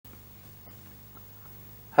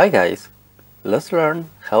Hi guys, let's learn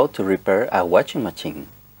how to repair a washing machine.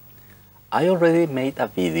 I already made a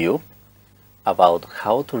video about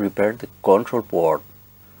how to repair the control board.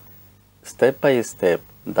 Step by step,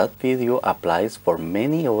 that video applies for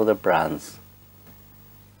many other brands.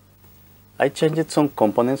 I changed some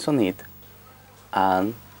components on it,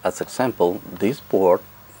 and as example, this board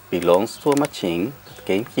belongs to a machine that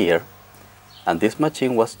came here, and this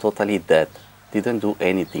machine was totally dead, didn't do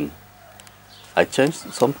anything. I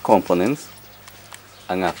changed some components,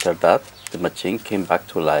 and after that the machine came back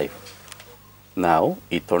to life. Now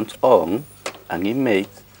it turns on and it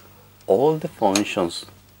makes all the functions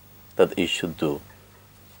that it should do.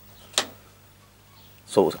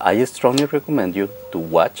 So I strongly recommend you to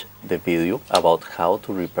watch the video about how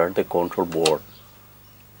to repair the control board.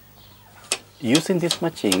 Using this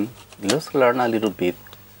machine, let's learn a little bit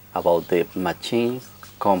about the machine's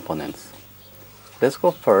components. Let's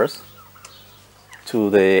go first to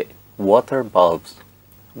the water valves.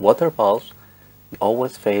 Water valves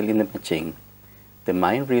always fail in the machine. The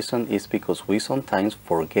main reason is because we sometimes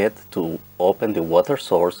forget to open the water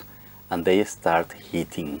source and they start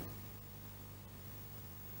heating.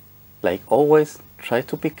 Like always, try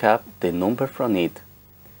to pick up the number from it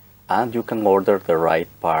and you can order the right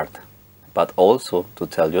part. But also, to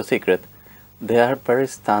tell you a secret, they are very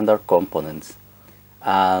standard components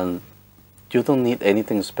and you don't need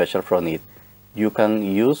anything special from it. You can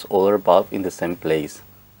use other valve in the same place.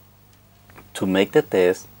 To make the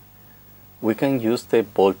test, we can use the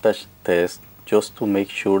voltage test just to make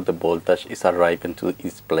sure the voltage is arriving to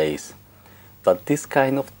its place. But this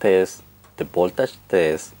kind of test, the voltage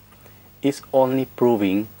test, is only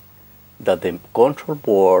proving that the control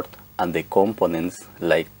board and the components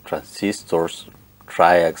like transistors,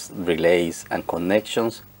 triacs, relays, and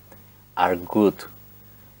connections are good.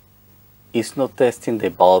 It's not testing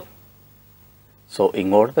the valve. So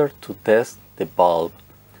in order to test the valve,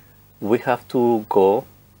 we have to go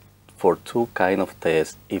for two kinds of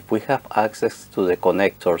tests. If we have access to the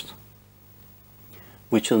connectors,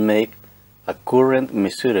 we should make a current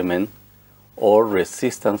measurement or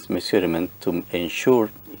resistance measurement to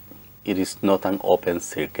ensure it is not an open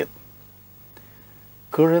circuit.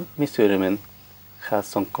 Current measurement has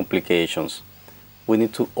some complications. We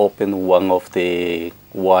need to open one of the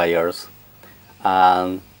wires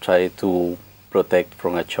and try to protect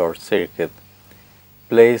from a short circuit.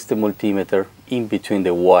 Place the multimeter in between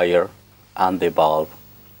the wire and the valve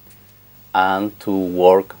and to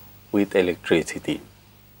work with electricity.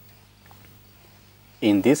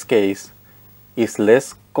 In this case, it's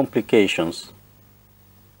less complications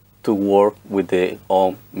to work with the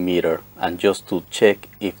ohm meter and just to check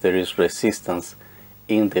if there is resistance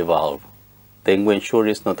in the valve. Then we ensure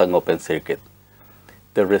it's not an open circuit.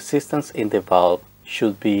 The resistance in the valve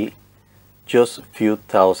should be just a few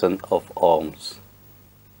thousand of ohms.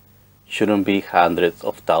 Shouldn't be hundreds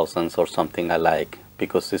of thousands or something alike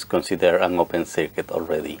because it's considered an open circuit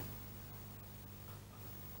already.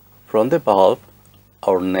 From the valve,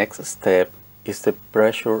 our next step is the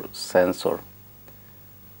pressure sensor.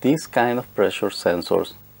 This kind of pressure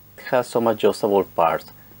sensors has some adjustable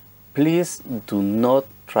parts. Please do not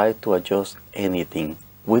try to adjust anything.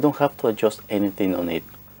 We don't have to adjust anything on it.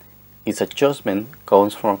 Its adjustment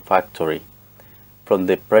comes from factory, from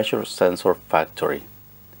the pressure sensor factory.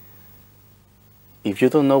 If you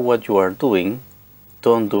don't know what you are doing,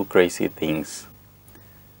 don't do crazy things.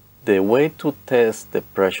 The way to test the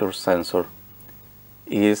pressure sensor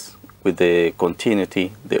is with the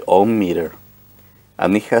continuity, the ohm meter,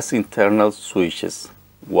 and it has internal switches,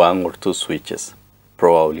 1 or 2 switches,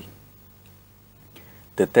 probably.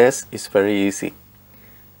 The test is very easy.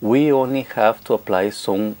 We only have to apply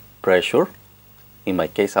some pressure. In my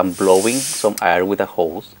case, I'm blowing some air with a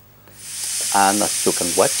hose, and as you can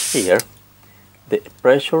watch here, the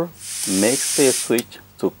pressure makes the switch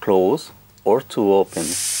to close or to open,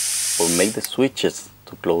 or make the switches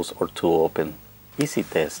to close or to open. Easy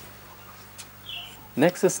test.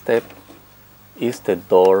 Next step is the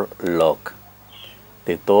door lock.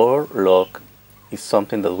 The door lock is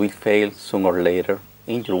something that will fail sooner or later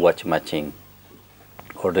in your washing machine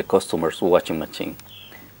or the customer's washing machine.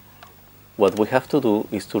 What we have to do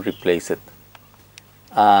is to replace it,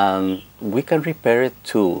 and we can repair it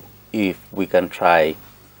too if we can try.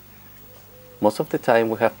 Most of the time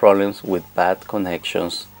we have problems with bad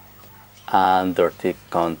connections and dirty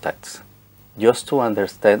contacts. Just to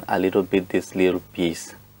understand a little bit this little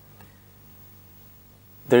piece,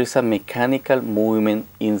 there is a mechanical movement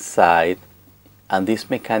inside, and this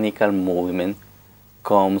mechanical movement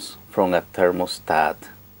comes from a thermostat.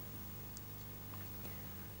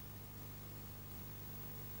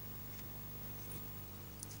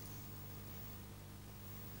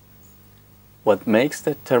 What makes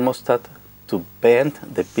the thermostat to bend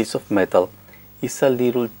the piece of metal is a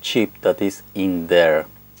little chip that is in there.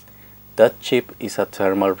 That chip is a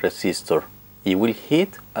thermal resistor. It will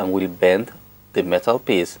hit and will bend the metal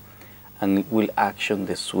piece and it will action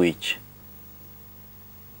the switch.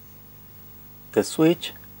 The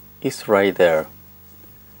switch is right there.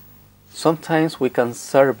 Sometimes we can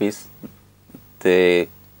service the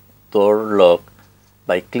door lock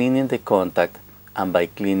by cleaning the contact and by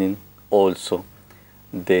cleaning also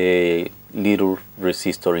the little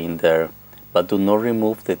resistor in there, but do not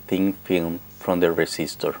remove the thin film from the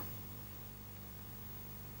resistor.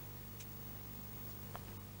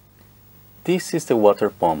 This is the water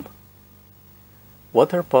pump.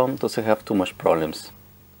 Water pump doesn't have too much problems.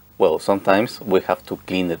 Well, sometimes we have to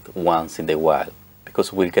clean it once in a while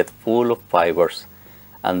because we'll get full of fibers,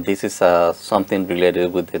 and this is something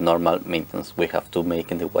related with the normal maintenance we have to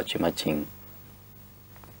make in the washing machine.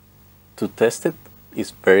 To test it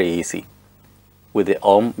is very easy. With the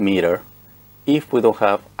ohm meter, if we don't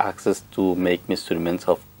have access to make measurements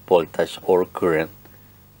of voltage or current,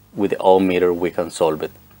 with the ohm meter we can solve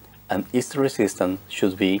it. And its resistance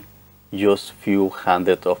should be just few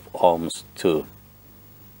hundred of ohms too.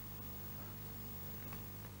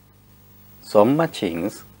 Some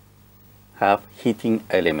machines have heating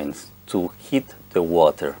elements to heat the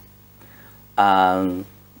water, and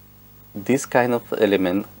this kind of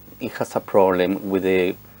element, it has a problem with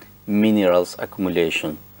the minerals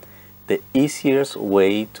accumulation. The easiest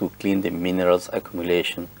way to clean the minerals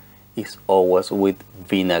accumulation is always with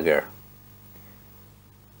vinegar.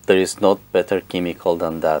 There is not better chemical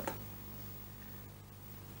than that.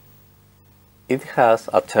 It has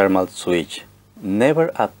a thermal switch.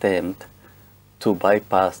 Never attempt to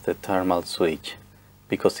bypass the thermal switch,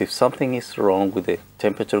 because if something is wrong with the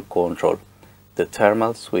temperature control, the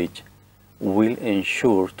thermal switch will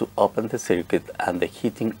ensure to open the circuit and the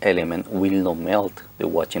heating element will not melt the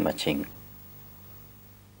washing machine.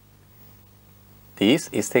 This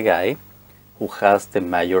is the guy who has the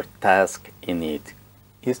major task in it,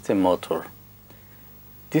 is the motor.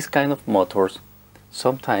 This kind of motors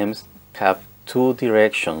sometimes have two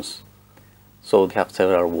directions, so they have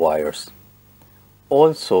several wires.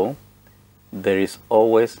 Also, there is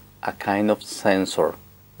always a kind of sensor.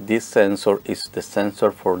 This sensor is the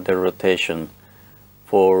sensor for the rotation,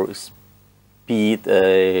 for speed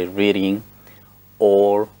reading,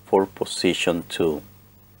 or for position too.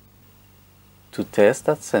 To test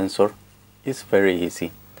that sensor is very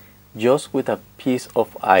easy. Just with a piece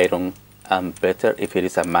of iron, and better if it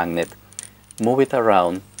is a magnet, move it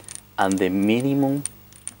around, and the minimum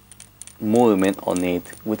movement on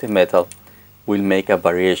it with the metal will make a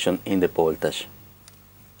variation in the voltage.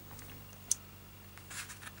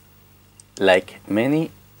 Like many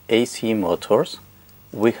AC motors,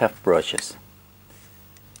 we have brushes.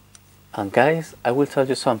 And guys, I will tell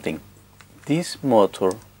you something. This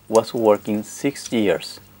motor was working 6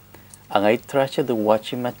 years, and I trashed the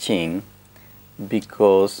washing machine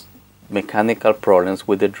because mechanical problems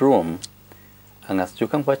with the drum. And as you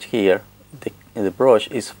can watch here, the brush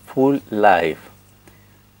is full live.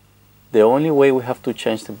 The only way we have to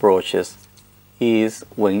change the brushes is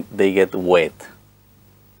when they get wet,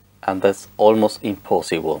 and that's almost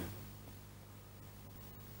impossible.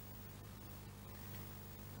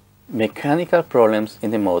 Mechanical problems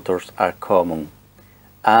in the motors are common,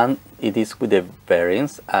 and it is with the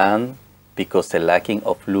bearings and because the lacking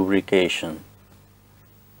of lubrication.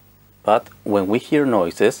 But when we hear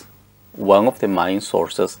noises, one of the main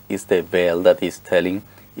sources is the bell that is telling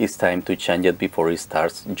it's time to change it before it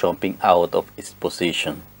starts jumping out of its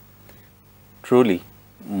position. Truly,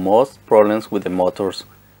 most problems with the motors,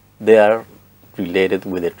 they are related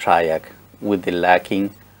with the triac, with the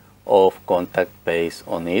lacking of contact base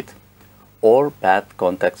on it, or bad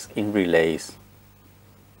contacts in relays.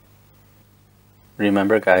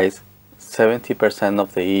 Remember guys, 70%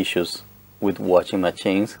 of the issues with washing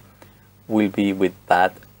machines will be with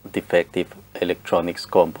bad defective electronics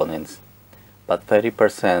components, but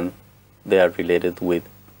 30% they are related with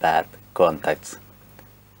bad contacts.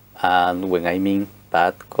 And when I mean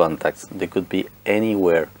bad contacts, they could be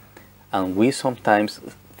anywhere, and we sometimes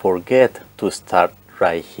forget to start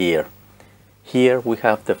right here. Here we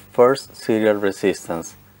have the first serial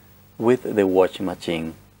resistance with the washing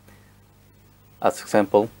machine. As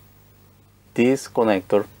example, this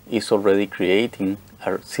connector is already creating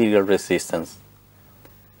a serial resistance.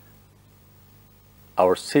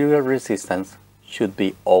 Our serial resistance should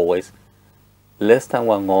be always less than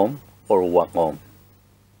 1 ohm or 1 ohm.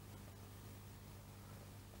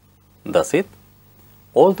 That's it.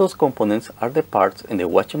 All those components are the parts in the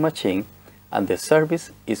washing machine, and the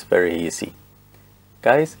service is very easy.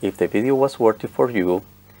 Guys, if the video was worthy for you,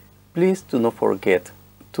 please do not forget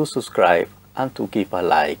to subscribe and to give a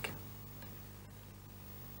like.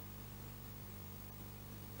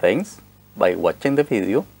 Thanks by watching the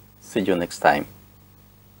video. See you next time.